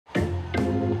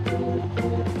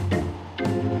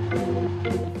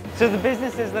So the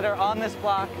businesses that are on this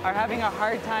block are having a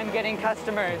hard time getting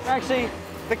customers. Actually,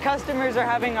 the customers are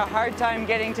having a hard time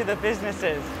getting to the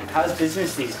businesses. How's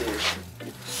business these days?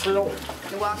 Slow.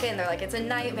 You walk in, they're like, it's a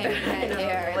nightmare to get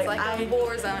here. It's like a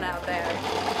war zone out there.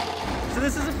 So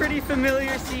this is a pretty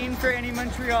familiar scene for any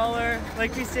Montrealer.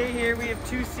 Like we say here, we have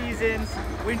two seasons,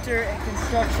 winter and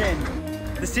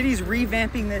construction. The city's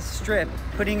revamping this strip,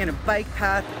 putting in a bike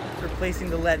path, replacing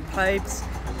the lead pipes,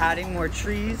 adding more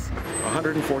trees.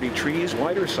 140 trees,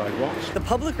 wider sidewalks. The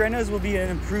public renos will be an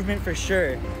improvement for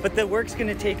sure, but the work's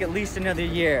gonna take at least another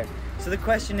year. So the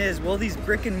question is, will these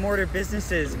brick and mortar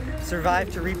businesses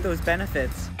survive to reap those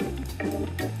benefits?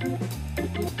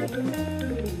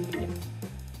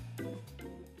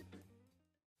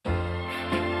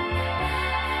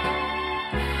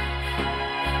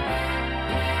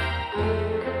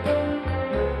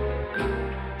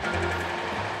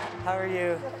 How are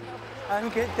you? I'm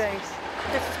good, thanks.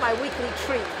 This is my weekly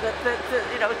treat,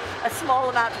 you know, a small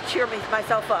amount to cheer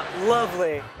myself up.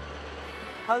 Lovely.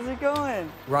 How's it going?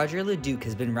 Roger Leduc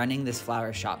has been running this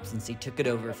flower shop since he took it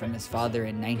over from his father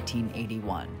in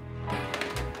 1981. I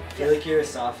feel like you're a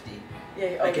softie.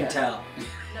 Yeah, I can tell.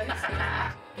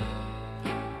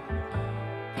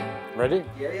 Ready?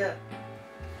 Yeah.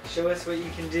 Show us what you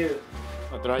can do.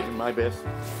 I'll try my best.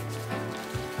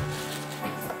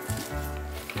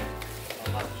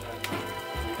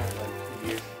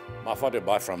 My father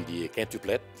bought from the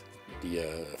quintuplet,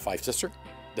 the five sister.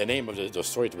 The name of the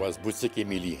store was Boutique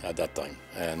Émilie at that time,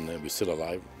 and we're still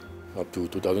alive up to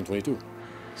 2022.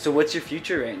 So what's your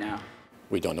future right now?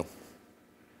 We don't know.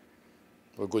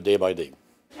 We'll go day by day.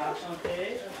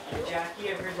 Jackie,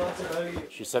 I've heard lots about you.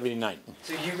 She's 79.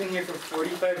 So you've been here for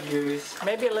 45 years.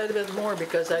 Maybe a little bit more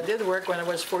because I did work when I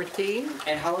was 14.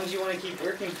 And how long do you want to keep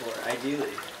working for,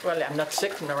 ideally? Well, I'm not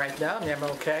sick right now. I'm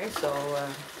okay. So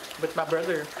with my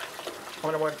brother, I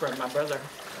want to work for my brother.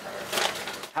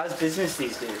 How's business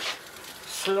these days?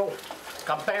 Slow.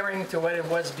 Comparing to what it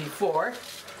was before.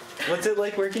 What's it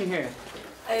like working here?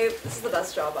 This is the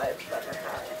best job I've ever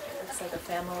had. It's like a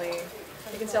family.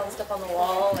 You can see all the stuff on the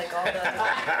wall, like all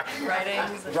the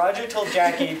writings. Roger told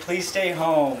Jackie, please stay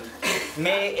home.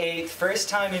 May 8th, first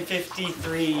time in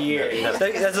 53 years.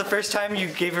 That's the first time you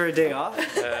gave her a day off?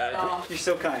 You're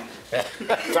so kind.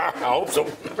 I hope so.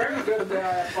 Very good,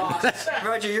 boss.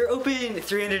 Roger, you're open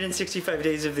 365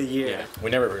 days of the year. Yeah,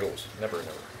 we never close. Never.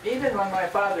 Even when my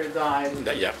father died,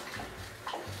 Yeah.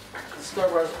 the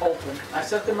store was open. I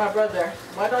said to my brother,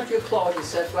 why don't you close? He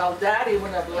said, well, Daddy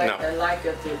wouldn't have liked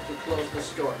it to close the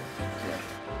store.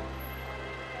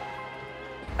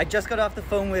 I just got off the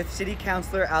phone with City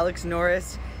Councillor Alex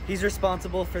Norris. He's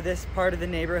responsible for this part of the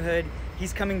neighborhood.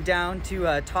 He's coming down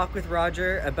to talk with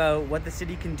Roger about what the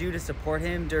city can do to support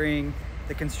him during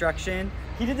the construction.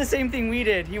 He did the same thing we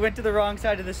did. He went to the wrong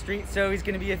side of the street, so he's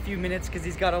going to be a few minutes because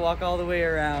he's got to walk all the way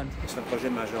around. C'est un projet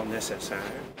majeur nécessaire.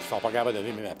 Ils sont pas capables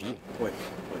d'aller même à pied. Oui.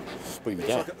 C'est pas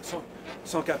évident. Ils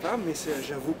sont capables, mais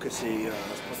j'avoue que c'est...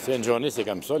 C'est une journée, c'est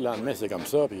comme ça. Le lendemain, c'est comme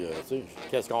ça. Puis, tu sais,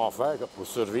 qu'est-ce qu'on va faire pour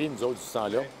survivre, nous autres, du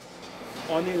temps-là?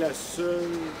 On est la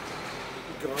seule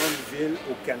grande ville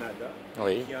au Canada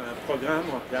qui a un programme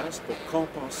en place pour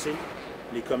compenser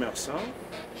les commerçants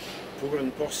pour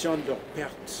une portion de leurs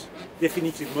pertes.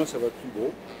 Définitivement, ça va être plus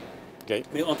beau. Okay.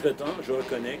 Mais entre-temps, je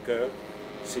reconnais que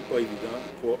c'est pas évident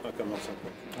pour un commerçant.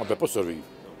 On ne peut pas survivre.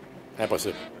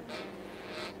 Impossible.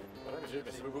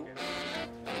 Merci beaucoup.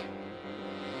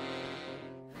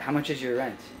 How much is your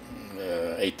rent?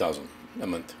 8,000 a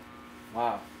month.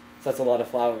 Wow, so that's a lot of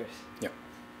flowers. Yeah.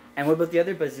 And what about the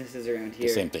other businesses around here?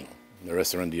 The same thing. The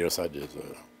restaurant on the other side is,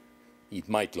 it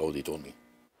might close, they told me.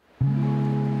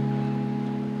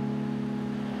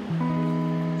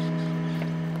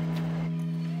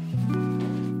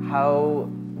 How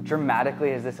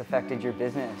dramatically has this affected your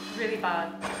business? Really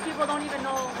bad. People don't even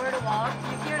know where to walk.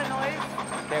 You hear the noise?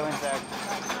 Okay, one sec.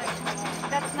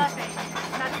 That's nothing.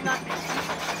 That's nothing.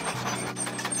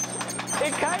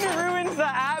 It kind of ruins the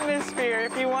atmosphere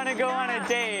if you want to go on a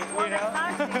date, you know?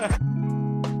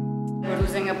 We're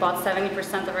losing about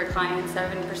 70% of our clients,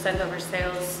 70% of our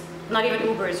sales. Not even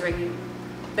Uber is ringing.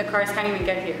 The cars can't even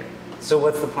get here. So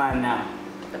what's the plan now?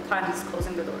 The plan is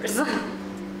closing the doors.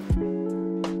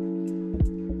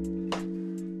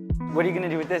 What are you going to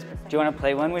do with this? Do you want to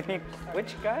play one with me?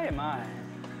 Which guy am I?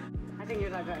 I think you're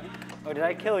that guy. Oh, did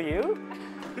I kill you?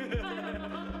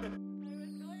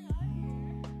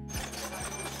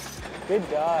 Good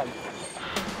dog.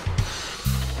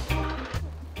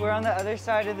 We're on the other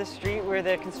side of the street where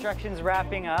the construction's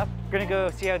wrapping up. We're gonna go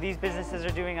see how these businesses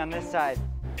are doing on this side.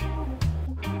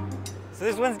 So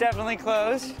this one's definitely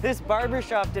closed. This barber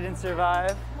shop didn't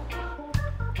survive.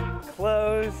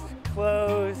 Closed.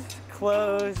 closed,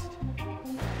 closed.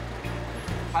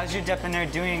 How's your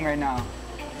dépanneur doing right now?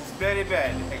 It's very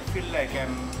bad. I feel like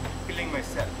I'm killing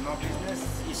myself. No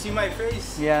business. You see my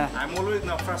face? Yeah. I'm always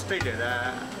now frustrated.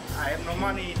 I have no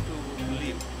money to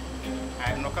live. I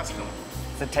have no customer.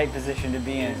 It's a tight position to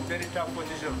be in. It's a very tough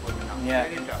position for me now. Yeah.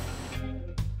 Very tough.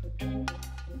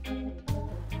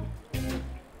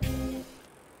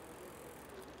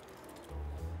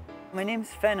 My name's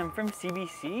Fenn. I'm from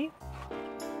CBC.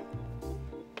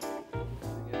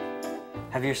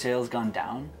 Have your sales gone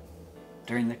down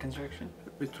during the construction?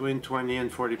 Between 20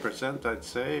 and 40%, I'd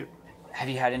say. Have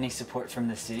you had any support from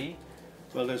the city?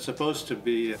 Well, there's supposed to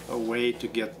be a way to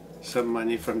get some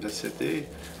money from the city,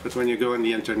 but when you go on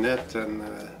the internet and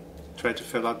try to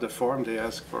fill out the form, they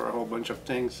ask for a whole bunch of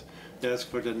things. They ask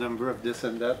for the number of this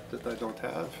and that I don't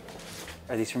have.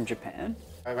 Are these from Japan?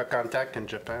 I have a contact in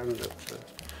Japan that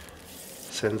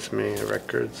sends me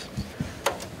records.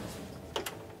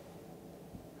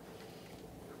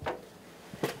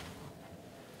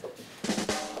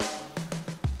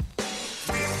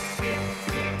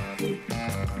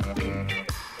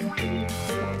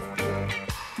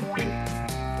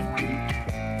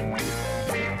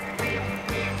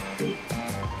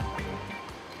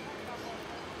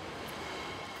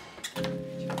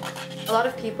 A lot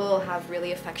of people have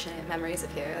really affectionate memories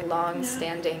of here.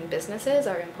 Long-standing businesses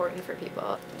are important for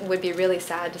people. It would be really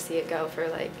sad to see it go for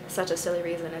like such a silly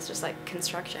reason as just like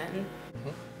construction.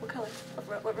 What color?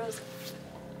 What rose?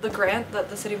 The grant that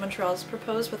the City of Montreal has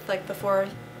proposed with like the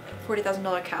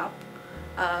 $40,000 cap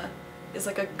is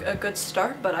like a good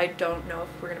start, but I don't know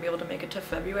if we're going to be able to make it to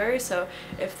February. So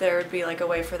if there would be like a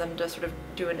way for them to sort of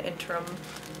do an interim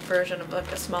version of like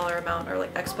a smaller amount or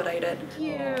like expedite it. Thank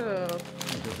you.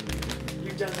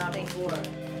 You've done that before.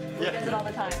 He does it all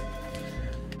the time.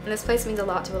 And this place means a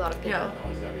lot to a lot of people. Yeah.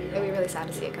 It would be really sad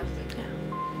to see it go. Yeah.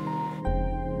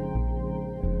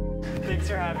 Thanks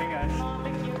for having us.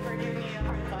 Thank you for giving me a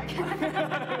hard time.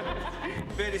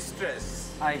 Very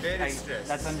stressed. Very stressed.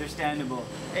 That's understandable.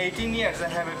 18 years I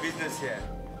have a business here.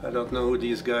 I don't know who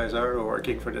these guys are who are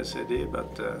working for the city,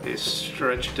 but they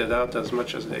stretched it out as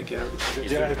much as they can. Je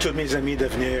dirais à tous mes amis de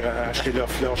venir acheter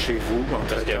leurs fleurs chez vous,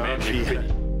 entre-temps, puis...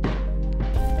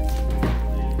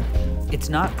 It's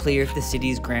not clear if the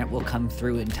city's grant will come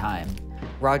through in time.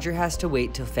 Roger has to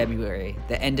wait till February,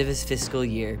 the end of his fiscal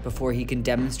year, before he can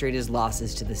demonstrate his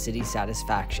losses to the city's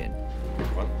satisfaction.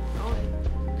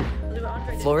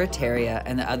 Floriteria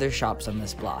and the other shops on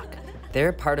this block, they're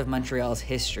a part of Montreal's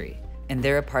history, and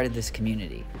they're a part of this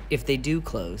community. If they do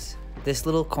close, this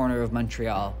little corner of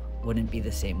Montreal wouldn't be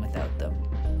the same without them.